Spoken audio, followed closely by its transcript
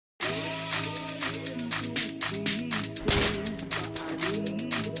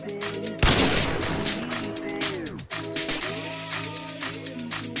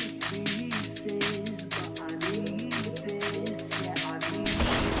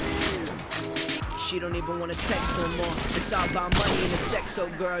She don't even wanna text no more. It's all about money and the sex, so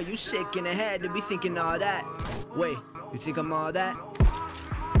girl, you sick in the head to be thinking all that. Wait, you think I'm all that?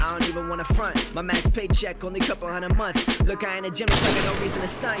 I don't even wanna front. My max paycheck only couple $100 a month. Look, I ain't a gymnast, I got no reason to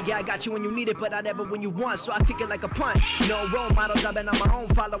stunt. Yeah, I got you when you need it, but not ever when you want. So I kick it like a punt. No role models, I've been on my own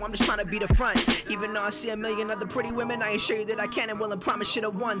follow. I'm just trying to be the front. Even though I see a million other pretty women, I ain't sure you that I can and will and promise shit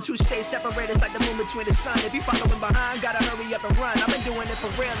have won. Two stay separated like the moon between the sun. If you following behind, gotta hurry up and run. I've been doing it for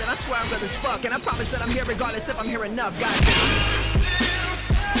real, and I swear I'm real as fuck. And I promise that I'm here regardless if I'm here enough. God damn.